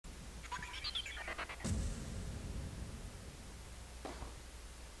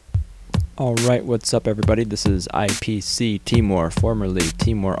Alright, what's up everybody? This is IPC Timor, formerly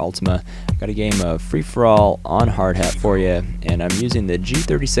Timor Ultima. Got a game of free-for-all on hard hat for you, and I'm using the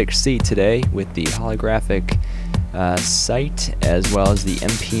G36C today with the holographic sight as well as the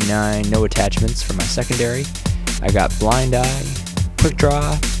MP9 no attachments for my secondary. I got blind eye, quick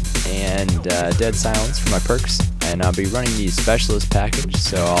draw, and dead silence for my perks, and I'll be running the specialist package,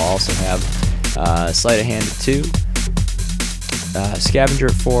 so I'll also have sleight of hand at 2, scavenger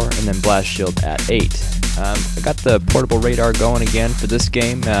at 4, and then blast shield at 8. I got the portable radar going again for this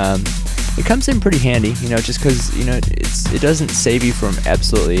game. It comes in pretty handy, you know, just because, you know, it doesn't save you from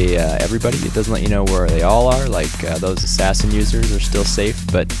absolutely everybody. It doesn't let you know where they all are. Like those assassin users are still safe,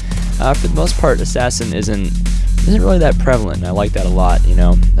 but for the most part, assassin isn't really that prevalent. And I like that a lot, you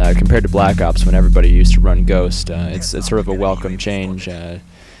know, compared to Black Ops when everybody used to run Ghost. It's sort of a welcome change to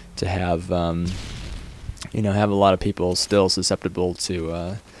have. You know, have a lot of people still susceptible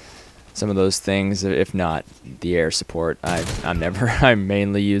to some of those things, if not the air support. I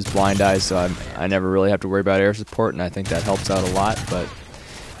mainly use blind eyes, so I never really have to worry about air support, and I think that helps out a lot, but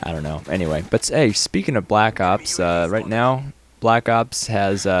I don't know. Anyway, but hey, speaking of Black Ops, right now, Black Ops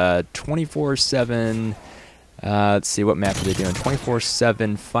has 24/7, let's see, what map are they doing?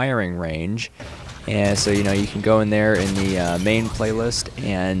 24/7 firing range, and so, you know, you can go in there in the main playlist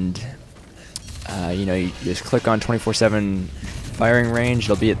and you know, you just click on 24/7 firing range.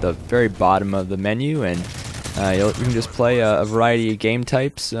 It'll be at the very bottom of the menu, and you can just play a variety of game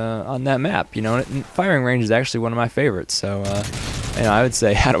types on that map. You know, and firing range is actually one of my favorites. So, you know, I would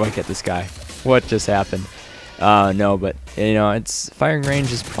say, how do I get this guy? What just happened? No, but you know, firing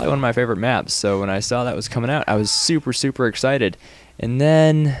range is probably one of my favorite maps. So when I saw that was coming out, I was super excited. And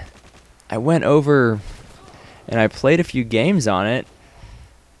then I went over and I played a few games on it.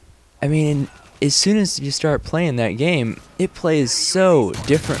 I mean, as soon as you start playing that game, it plays so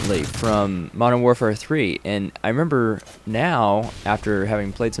differently from Modern Warfare 3. And I remember now, after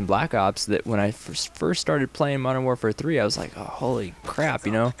having played some Black Ops, that when I first started playing Modern Warfare 3, I was like, oh, holy crap,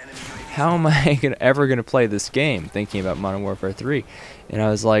 you know, how am I ever going to play this game, thinking about Modern Warfare 3? And I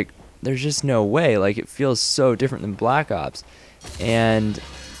was like, there's just no way. Like, it feels so different than Black Ops. And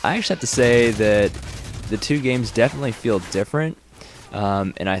I actually have to say that the two games definitely feel different.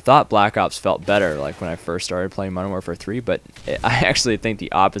 And I thought Black Ops felt better, like when I first started playing Modern Warfare 3, but I actually think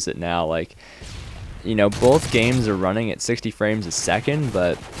the opposite now. Like, you know, both games are running at 60 frames a second,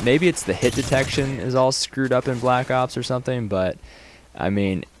 but maybe it's the hit detection is all screwed up in Black Ops or something, but I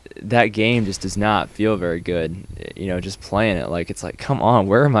mean, that game just does not feel very good, you know, just playing it. Like, it's like, come on,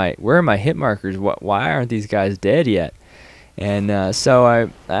 where are my hit markers? Why aren't these guys dead yet? And so I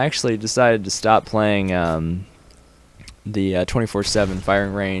actually decided to stop playing the 24/7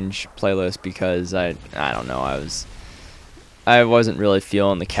 firing range playlist because I don't know, I wasn't really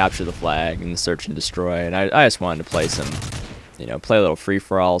feeling the capture the flag and the search and destroy, and I just wanted to play some, you know, play a little free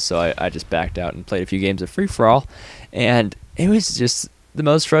for all. So I just backed out and played a few games of free for all, and it was just the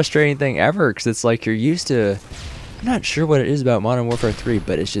most frustrating thing ever, because it's like you're used to, I'm not sure what it is about Modern Warfare 3,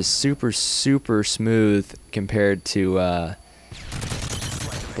 but it's just super smooth compared to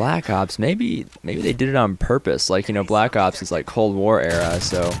Black Ops. Maybe they did it on purpose. Like, you know, Black Ops is like Cold War era,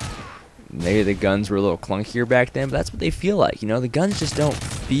 so maybe the guns were a little clunkier back then, but that's what they feel like. You know, the guns just don't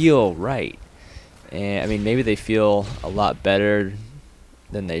feel right. And I mean, maybe they feel a lot better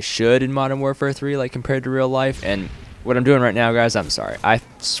than they should in Modern Warfare 3, like compared to real life. And what I'm doing right now, guys, I'm sorry, I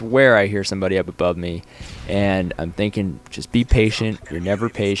swear I hear somebody up above me, and I'm thinking, just be patient. You're never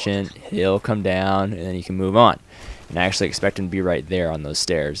patient. He'll come down, and then you can move on. And I actually expect him to be right there on those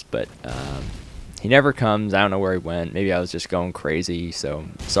stairs, but he never comes. I don't know where he went. Maybe I was just going crazy, so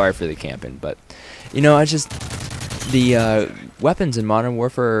sorry for the camping. But, you know, the weapons in Modern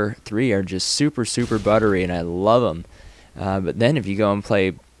Warfare 3 are just super buttery, and I love them. But then if you go and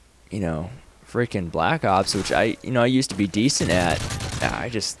play, you know, freaking Black Ops, which I used to be decent at, I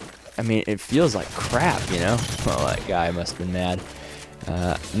mean, it feels like crap, you know? Well, that guy must have been mad.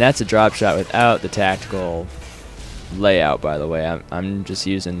 And that's a drop shot without the tactical layout, by the way. I'm just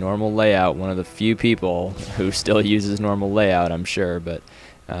using normal layout, one of the few people who still uses normal layout, I'm sure, but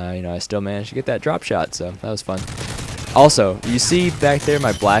you know, I still managed to get that drop shot, so that was fun. Also, you see back there,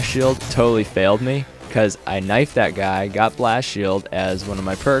 my blast shield totally failed me, because I knifed that guy, got blast shield as one of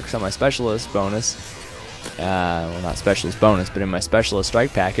my perks on my specialist bonus. Well, not specialist bonus, but in my specialist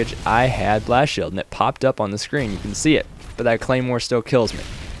strike package, I had blast shield, and it popped up on the screen. You can see it, but that claymore still kills me.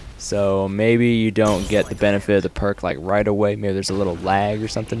 So maybe you don't get the benefit of the perk like right away. Maybe there's a little lag or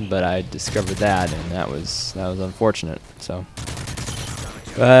something, but I discovered that, and that was unfortunate. So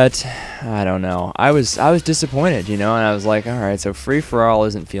But I don't know. I was disappointed, you know, and I was like, all right, so free for all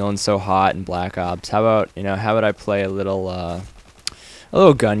isn't feeling so hot in Black Ops. How about, you know, how about I play a little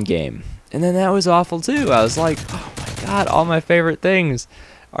gun game? And then that was awful too. I was like, oh my god, all my favorite things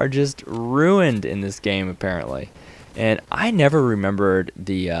are just ruined in this game apparently. And I never remembered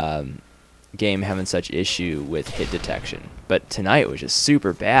the game having such issue with hit detection, but tonight was just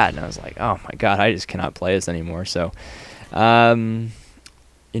super bad, and I was like, oh my god, I just cannot play this anymore. So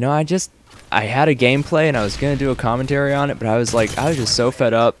you know, I had a gameplay and I was gonna do a commentary on it, but I was just so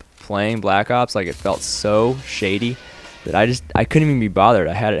fed up playing Black Ops. Like, it felt so shady that I couldn't even be bothered.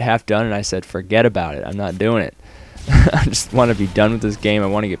 I had it half done and I said, forget about it, I'm not doing it. I just want to be done with this game. I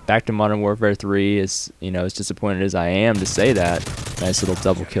want to get back to Modern Warfare 3. As you know, as disappointed as I am to say that, nice little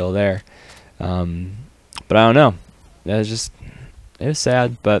double kill there. But I don't know. It was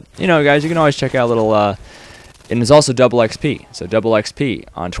sad. But you know, guys, you can always check out a little. And there's also double XP. So double XP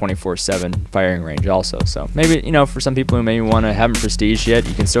on 24/7 firing range also. So maybe, you know, for some people who maybe want to haven't prestige yet,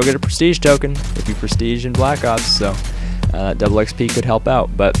 you can still get a prestige token if you prestige in Black Ops. So double XP could help out.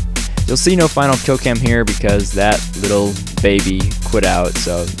 But you'll see no final kill cam here because that little baby quit out.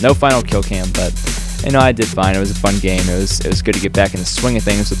 So no final kill cam, but you know, I did fine. It was a fun game. It was good to get back in the swing of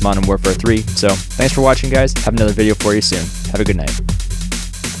things with Modern Warfare 3. So thanks for watching, guys. Have another video for you soon. Have a good night.